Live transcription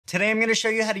Today I'm going to show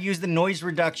you how to use the noise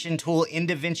reduction tool in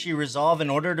Davinci Resolve in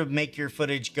order to make your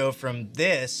footage go from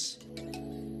this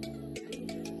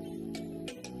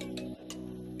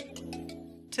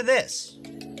to this.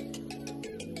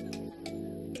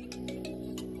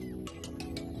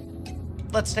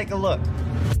 Let's take a look.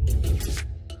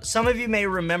 Some of you may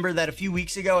remember that a few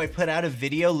weeks ago I put out a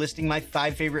video listing my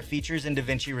 5 favorite features in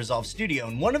Davinci Resolve Studio,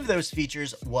 and one of those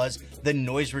features was the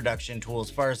noise reduction tool. As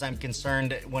far as I'm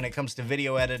concerned, when it comes to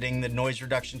video editing, the noise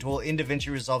reduction tool in Davinci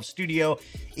Resolve Studio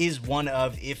is one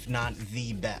of, if not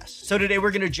the best. So today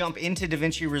we're going to jump into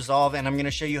Davinci Resolve and I'm going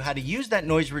to show you how to use that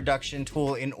noise reduction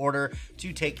tool in order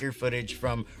to take your footage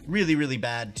from really, really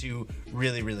bad to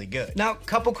really, really good. Now, a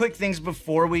couple quick things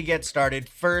before we get started.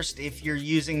 First, if you're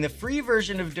using the free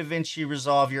version of Davinci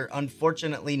Resolve, you're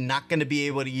unfortunately not going to be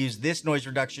able to use this noise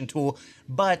reduction tool,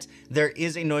 but there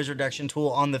is a noise reduction tool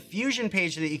on the Fusion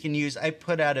page that you can use. I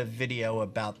put out a video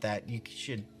about that.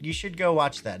 You should go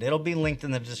watch that. It'll be linked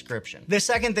in the description. The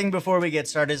second thing before we get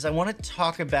started is I want to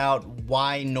talk about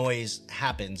why noise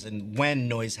happens and when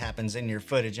noise happens in your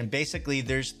footage. And basically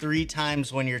there's 3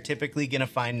 times when you're typically going to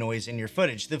find noise in your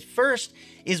footage. The first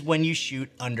is when you shoot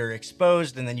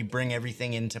underexposed and then you bring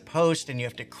everything into post and you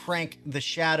have to crank the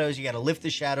shadows. You got to lift the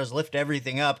shadows, lift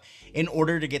everything up in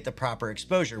order to get the proper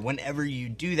exposure. Whenever you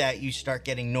do that, you start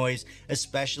getting noise,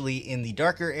 especially in the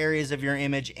darker areas of your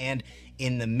image and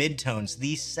in the midtones.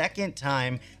 The second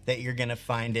time that you're going to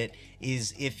find it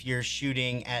is if you're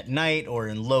shooting at night or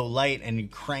in low light and you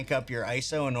crank up your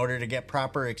ISO in order to get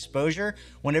proper exposure.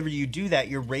 Whenever you do that,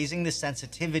 you're raising the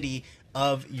sensitivity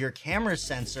of your camera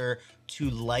sensor to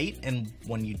light, and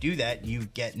when you do that you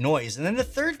get noise. And then the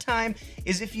third time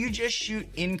is if you just shoot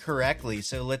incorrectly.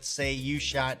 So let's say you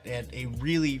shot at a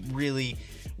really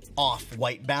off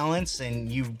white balance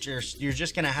and you're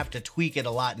just gonna have to tweak it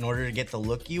a lot in order to get the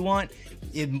look you want.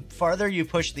 The farther you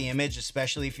push the image,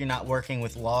 especially if you're not working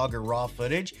with log or raw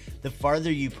footage, the farther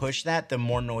you push that, the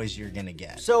more noise you're gonna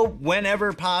get. So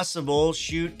whenever possible,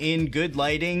 shoot in good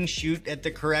lighting, shoot at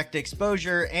the correct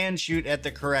exposure, and shoot at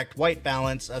the correct white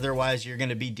balance. Otherwise you're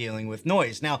gonna be dealing with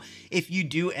noise. Now, if you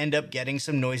do end up getting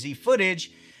some noisy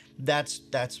footage, that's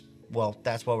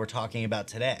what we're talking about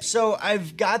today. So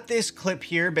I've got this clip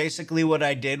here. Basically what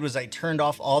I did was I turned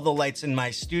off all the lights in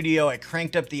my studio. I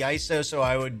cranked up the ISO so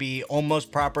I would be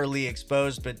almost properly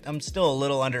exposed, but I'm still a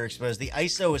little underexposed. The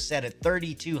ISO is set at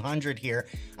 3200 here.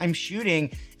 I'm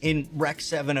shooting in Rec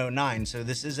 709, so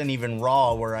this isn't even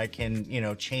raw where I can,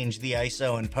 change the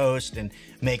ISO in post and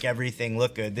make everything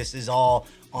look good. This is all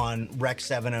on Rec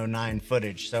 709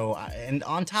 footage. So, and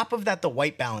on top of that, the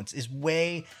white balance is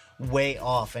way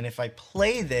off. And if I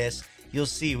play this, you'll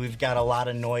see we've got a lot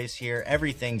of noise here.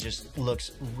 Everything just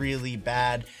looks really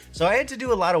bad. So I had to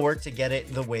do a lot of work to get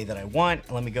it the way that I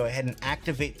want. Let me go ahead and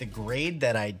activate the grade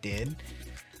that I did.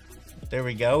 There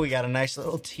we go. We got a nice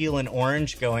little teal and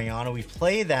orange going on, and we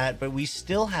play that, but we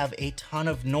still have a ton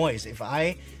of noise. If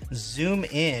I zoom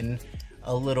in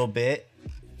a little bit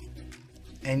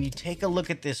and you take a look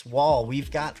at this wall,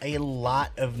 we've got a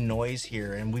lot of noise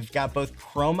here, and we've got both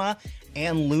chroma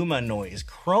and luma noise.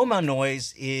 Chroma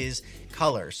noise is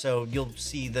color, so you'll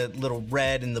see the little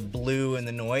red and the blue and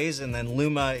the noise, and then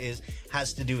luma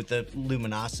has to do with the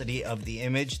luminosity of the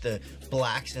image, the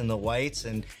blacks and the whites,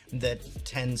 and that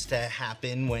tends to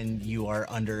happen when you are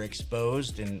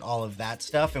underexposed and all of that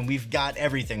stuff. And we've got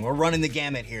everything. We're running the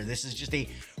gamut here. This is just a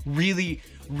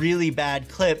really bad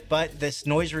clip, but this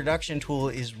noise reduction tool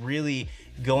is really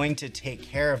going to take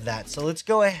care of that. So let's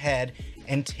go ahead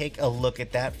and take a look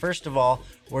at that. First of all,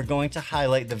 we're going to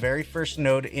highlight the very first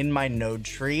node in my node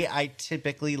tree. I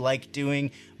typically like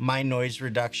doing my noise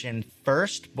reduction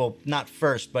first. Well, not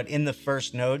first, but in the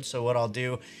first node. So what I'll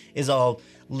do is I'll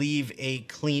leave a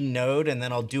clean node and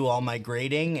then I'll do all my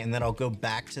grading and then I'll go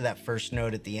back to that first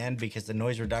node at the end, because the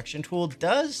noise reduction tool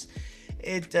does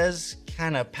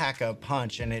kind of pack a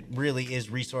punch, and it really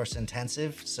is resource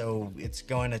intensive, so it's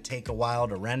going to take a while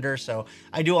to render. So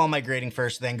I do all my grading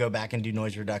first, then go back and do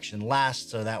noise reduction last,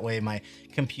 so that way my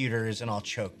computer isn't all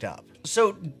choked up.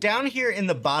 So down here in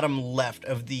the bottom left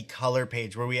of the color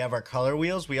page where we have our color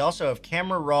wheels, we also have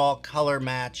camera raw, color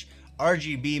match,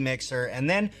 RGB mixer, and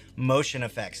then motion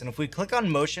effects. And if we click on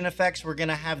motion effects, we're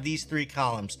gonna have these 3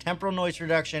 columns: temporal noise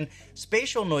reduction,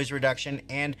 spatial noise reduction,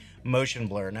 and motion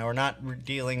blur. Now, we're not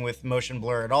dealing with motion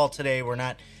blur at all today. We're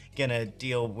not gonna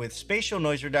deal with spatial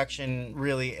noise reduction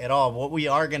really at all. What we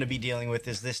are gonna be dealing with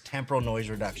is this temporal noise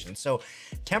reduction. So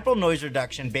temporal noise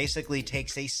reduction basically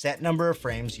takes a set number of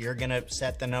frames. You're gonna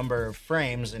set the number of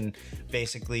frames, and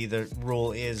basically the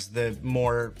rule is the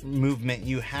more movement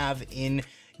you have in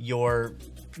your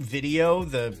video,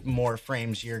 the more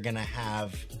frames you're gonna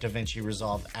have Davinci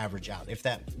Resolve average out, if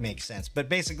that makes sense. But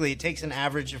basically it takes an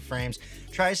average of frames,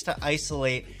 tries to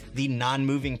isolate the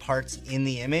non-moving parts in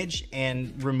the image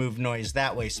and remove noise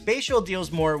that way. Spatial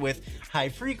deals more with high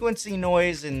frequency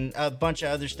noise and a bunch of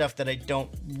other stuff that I don't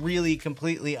really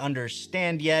completely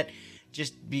understand yet.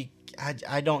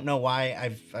 I don't know why.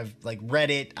 I've like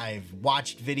read it, I've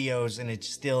watched videos, and it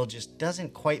still just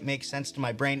doesn't quite make sense to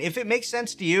my brain. If it makes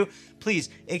sense to you, please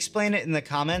explain it in the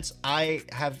comments. I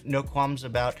have no qualms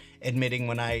about admitting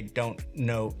when I don't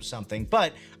know something,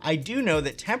 but I do know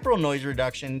that temporal noise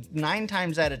reduction 9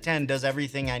 times out of 10 does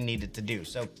everything I need it to do.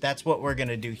 So that's what we're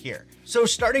gonna do here. So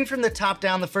starting from the top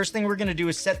down, the first thing we're gonna do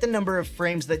is set the number of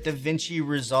frames that Davinci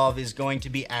Resolve is going to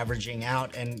be averaging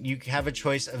out, and you have a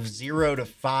choice of 0 to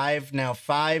 5. Now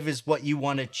 5 is what you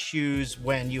wanna choose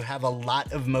when you have a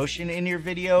lot of motion in your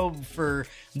video. For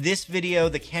this video,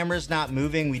 the camera's not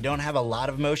moving. We don't have a lot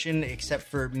of motion, except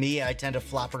for me. I tend to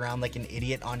flop around like an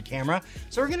idiot on camera.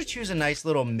 So we're gonna choose a nice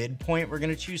little midpoint. We're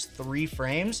gonna choose 3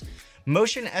 frames.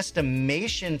 Motion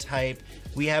estimation type,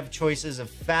 we have choices of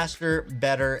faster,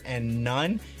 better, and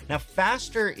none. Now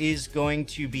faster is going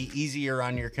to be easier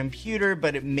on your computer,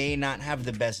 but it may not have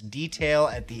the best detail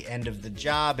at the end of the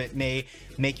job. It may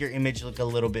make your image look a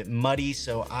little bit muddy,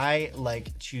 so I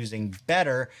like choosing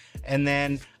better. And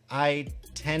then I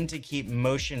tend to keep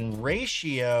motion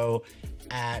ratio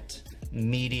at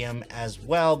medium as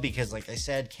well, because like I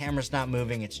said, camera's not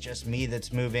moving, it's just me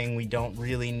that's moving. We don't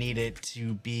really need it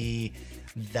to be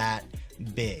that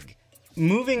big.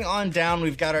 Moving on down,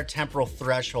 we've got our temporal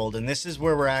threshold, and this is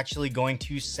where we're actually going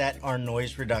to set our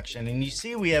noise reduction. And you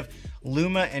see we have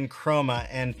Luma and Chroma,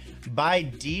 and by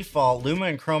default, Luma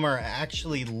and Chroma are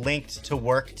actually linked to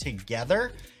work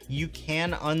together. You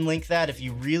can unlink that if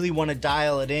you really want to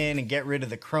dial it in and get rid of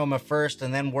the Chroma first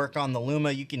and then work on the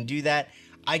Luma. You can do that.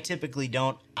 I typically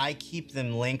don't. I keep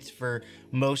them linked for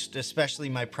most, especially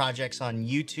my projects on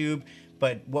YouTube.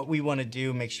 But what we want to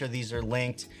do, make sure these are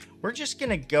linked. We're just going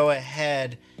to go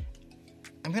ahead.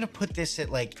 I'm going to put this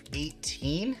at like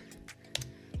 18.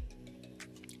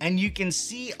 And you can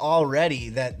see already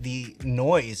that the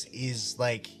noise is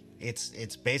like,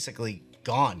 it's basically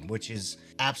gone, which is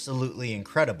absolutely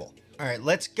incredible. All right,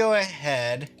 let's go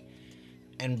ahead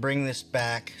and bring this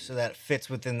back so that it fits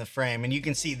within the frame. And you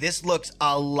can see this looks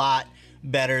a lot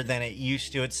better than it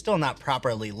used to. It's still not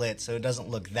properly lit, so it doesn't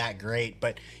look that great,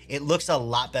 but it looks a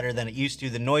lot better than it used to.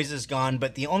 The noise is gone,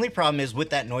 but the only problem is with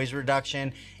that noise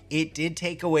reduction, it did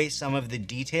take away some of the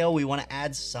detail. We want to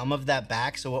add some of that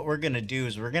back. So what we're going to do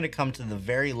is we're going to come to the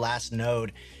very last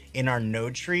node in our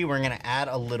node tree. We're going to add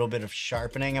a little bit of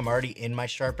sharpening. I'm already in my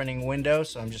sharpening window,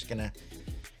 so I'm just going to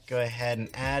go ahead and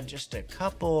add just a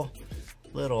couple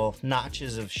little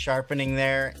notches of sharpening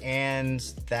there, and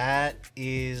that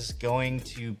is going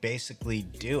to basically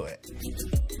do it.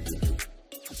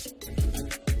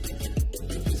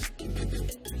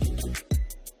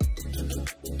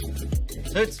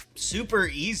 So it's super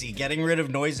easy getting rid of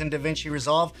noise in Davinci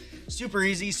Resolve. Super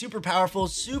easy, super powerful,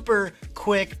 super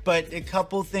quick, but a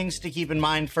couple things to keep in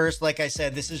mind. First, like I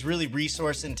said, this is really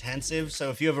resource intensive. So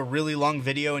if you have a really long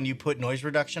video and you put noise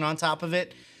reduction on top of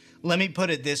it, let me put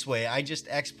it this way. I just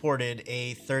exported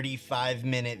a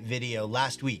 35-minute video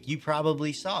last week. You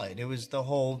probably saw it. It was the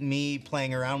whole me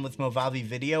playing around with Movavi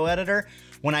Video Editor.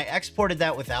 When I exported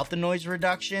that without the noise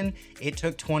reduction, it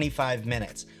took 25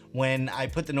 minutes. When I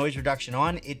put the noise reduction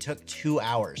on, it took 2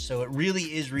 hours. So it really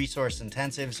is resource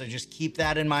intensive. So just keep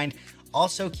that in mind.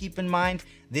 Also keep in mind,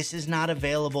 this is not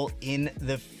available in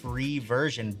the free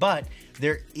version, but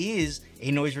there is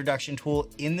a noise reduction tool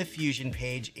in the Fusion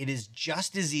page. It is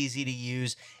just as easy to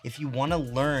use. If you want to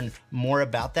learn more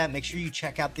about that, make sure you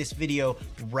check out this video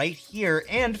right here.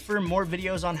 And for more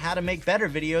videos on how to make better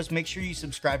videos, make sure you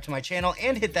subscribe to my channel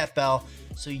and hit that bell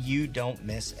so you don't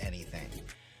miss anything.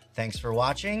 Thanks for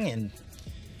watching, and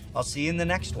I'll see you in the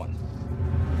next one.